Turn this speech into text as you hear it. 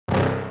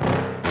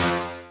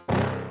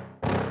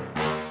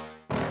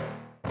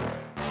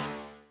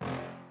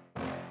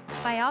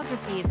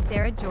Biography of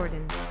Sarah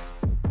Jordan.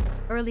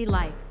 Early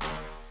life.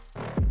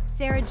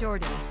 Sarah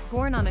Jordan,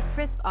 born on a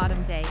crisp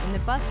autumn day in the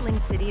bustling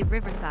city of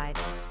Riverside,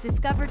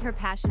 discovered her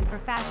passion for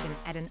fashion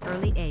at an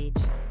early age.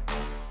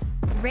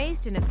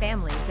 Raised in a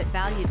family that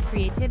valued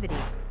creativity,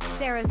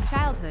 Sarah's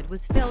childhood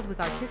was filled with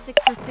artistic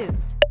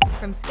pursuits,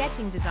 from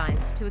sketching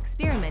designs to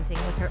experimenting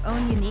with her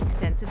own unique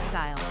sense of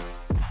style.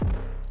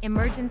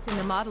 Emergence in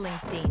the modeling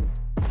scene.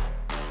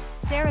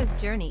 Sarah's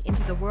journey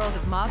into the world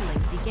of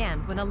modeling began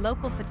when a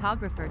local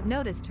photographer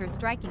noticed her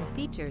striking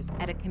features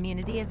at a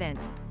community event.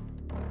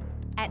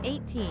 At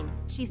 18,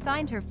 she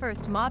signed her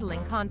first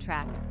modeling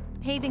contract,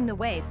 paving the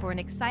way for an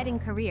exciting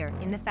career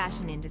in the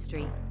fashion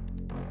industry.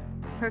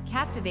 Her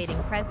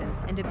captivating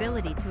presence and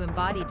ability to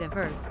embody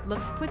diverse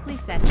looks quickly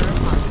set her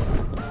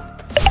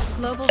apart.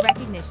 Global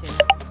recognition.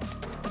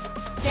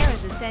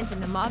 Sarah's ascent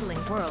in the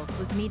modeling world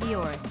was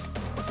meteoric.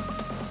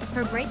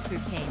 Her breakthrough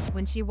came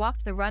when she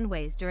walked the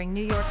runways during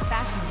New York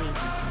Fashion Week,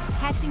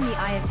 catching the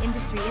eye of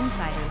industry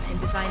insiders and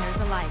designers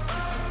alike.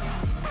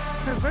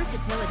 Her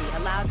versatility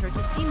allowed her to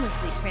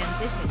seamlessly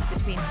transition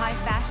between high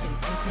fashion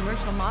and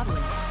commercial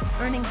modeling,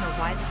 earning her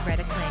widespread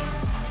acclaim.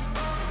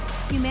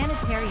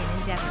 Humanitarian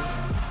endeavors.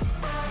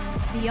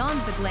 Beyond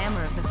the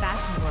glamour of the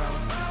fashion world,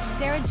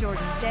 Sarah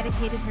Jordan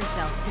dedicated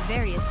herself to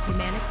various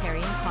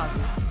humanitarian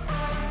causes.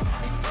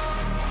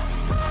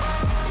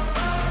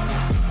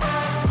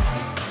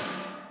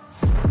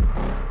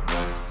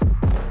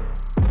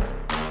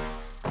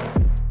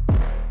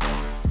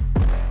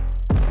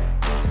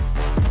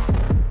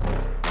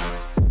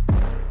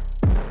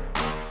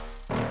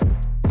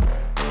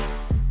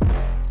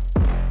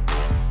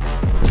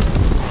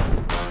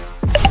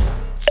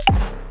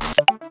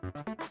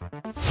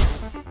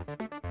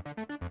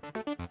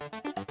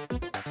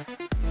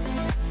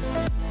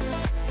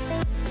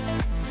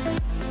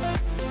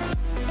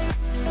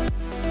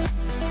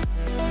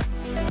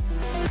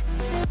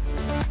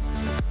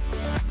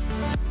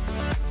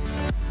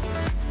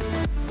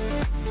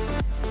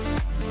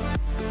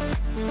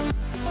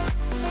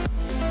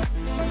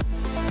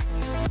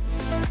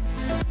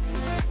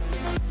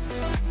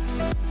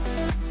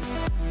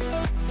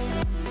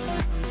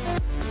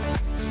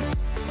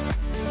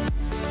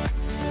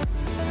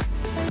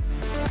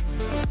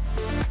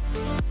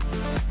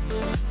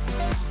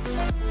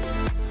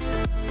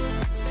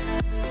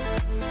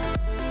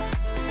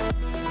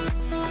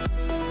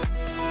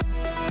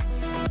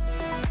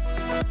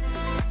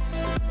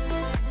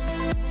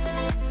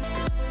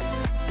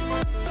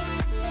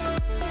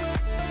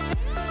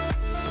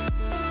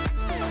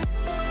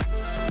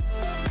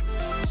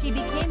 She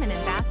became an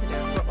ambassador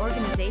for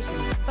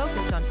organizations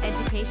focused on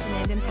education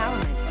and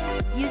empowerment,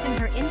 using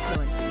her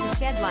influence to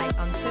shed light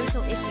on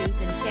social issues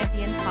and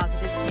champion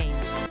positive change.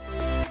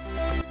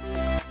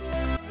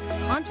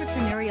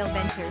 Entrepreneurial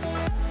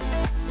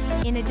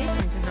ventures. In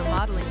addition to her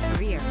modeling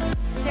career,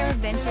 Sarah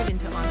ventured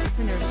into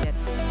entrepreneurship,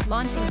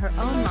 launching her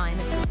own line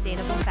of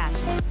sustainable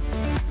fashion.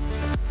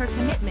 Her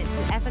commitment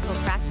to ethical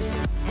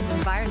practices and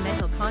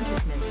environmental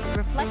consciousness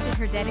reflected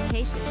her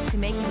dedication to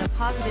making a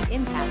positive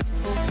impact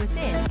both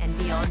within and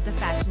beyond the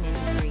fashion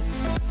industry.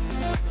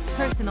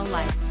 Personal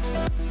life.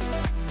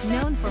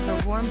 Known for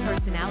her warm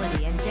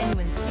personality and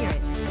genuine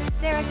spirit,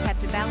 Sarah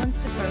kept a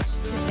balanced approach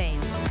to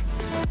fame.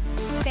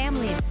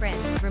 Family and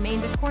friends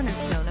remained a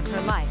cornerstone of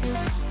her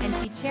life, and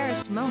she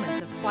cherished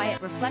moments of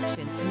quiet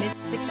reflection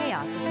amidst the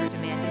chaos of her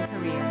demanding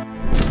career.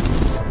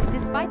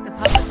 Despite the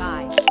public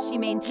eye, she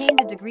maintained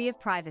a degree of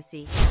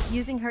privacy,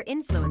 using her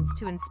influence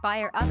to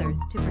inspire others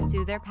to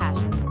pursue their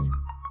passions.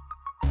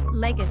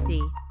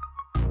 Legacy.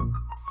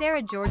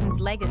 Sarah Jordan's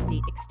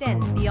legacy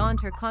extends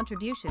beyond her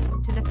contributions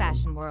to the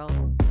fashion world.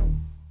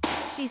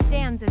 She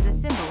stands as a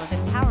symbol of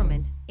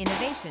empowerment,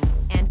 innovation,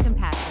 and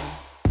compassion.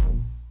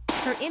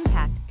 Her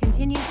impact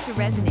continues to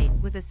resonate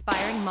with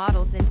aspiring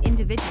models and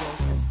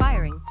individuals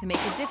aspiring to make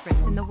a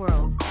difference in the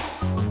world.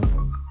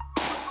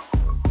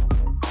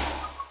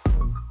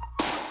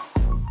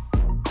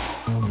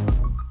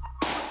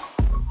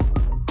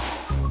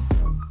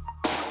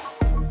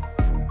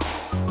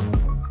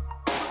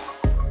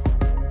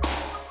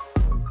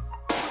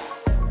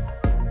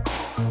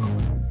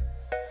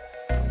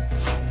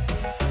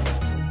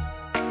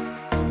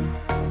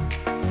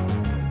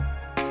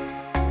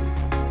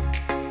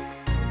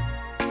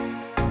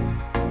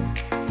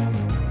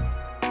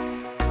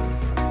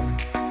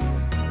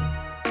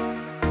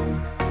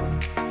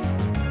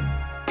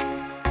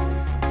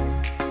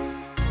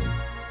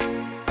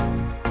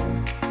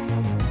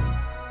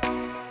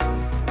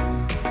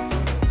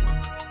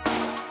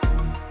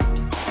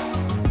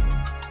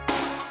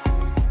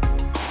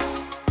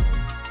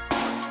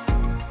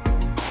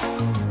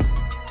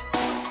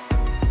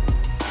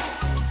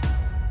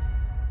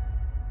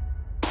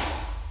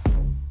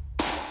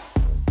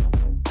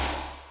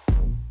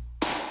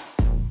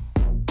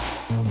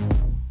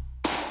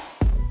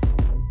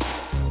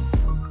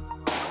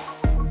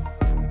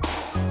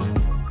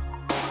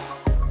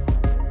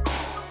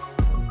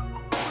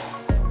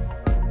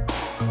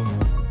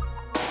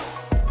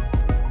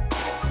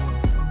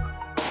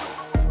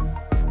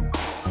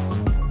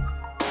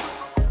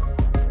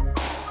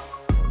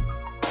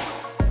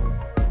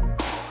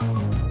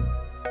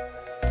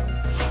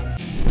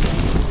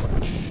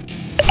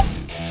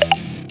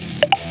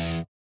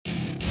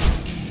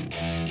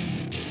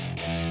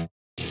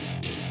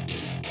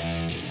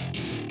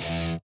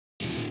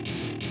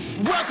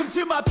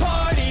 to my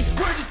party,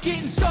 we're just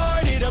getting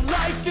started. A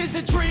life is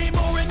a dream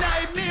or a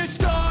nightmare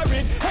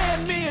scarring.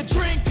 Hand me a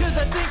drink, cause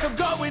I think I'm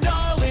going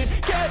all in.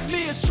 Get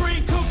me a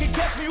shrink who can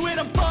catch me when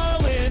I'm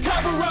falling.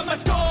 Cover up my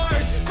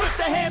scars, flip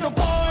the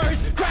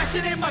handlebars,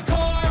 crashing in my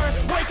car,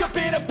 wake up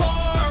in a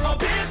bar. I'll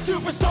be a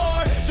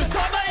superstar, just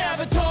on my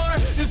avatar.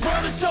 This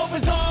world is so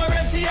bizarre,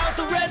 empty out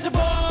the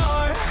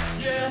reservoir.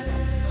 Yeah,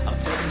 I'm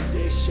taking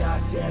 6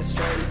 shots, yeah,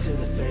 straight to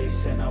the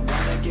face. And I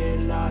wanna get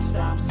lost,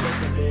 I'm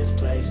sick of this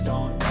place.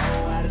 Don't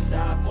know how to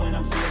stop when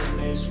I'm feeling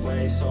this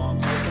way. So I'm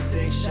taking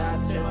 6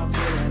 shots till I'm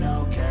feeling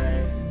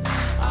okay.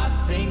 I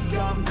think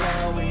I'm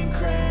going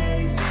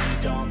crazy,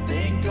 don't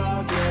think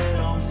I'll get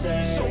home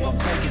safe. So I'm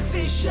taking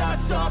 6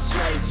 shots, all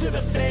straight to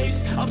the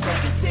face. I'm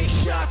taking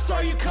 6 shots,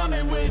 are you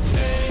coming with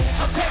me?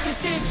 I'm taking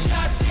 6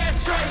 shots, yeah,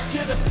 straight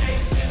to the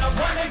face. And I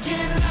wanna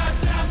get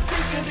lost, I'm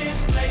sick of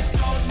this place.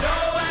 Don't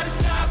know how to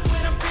stop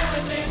when I'm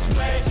feeling this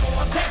way. So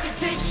I'm taking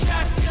 6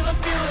 shots till I'm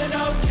feeling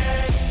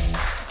okay.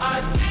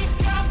 I think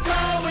I'm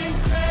going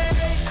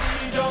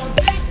crazy, don't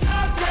think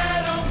I'll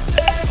get home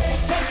safe. So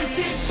I'm taking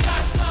 6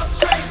 shots, all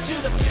straight to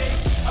the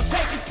face. I'm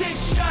taking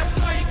 6 shots,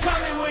 are you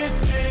coming with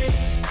me?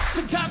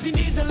 Sometimes you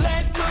need to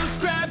let loose,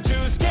 grab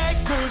juice,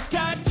 get goose,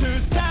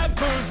 tattoos,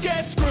 taboos,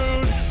 get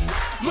screwed.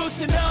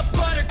 Loosen up,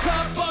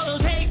 buttercup, all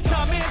those hate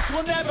comments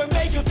will never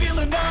make you feel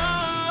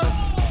enough.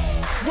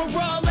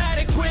 We're all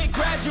adequate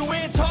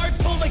graduates,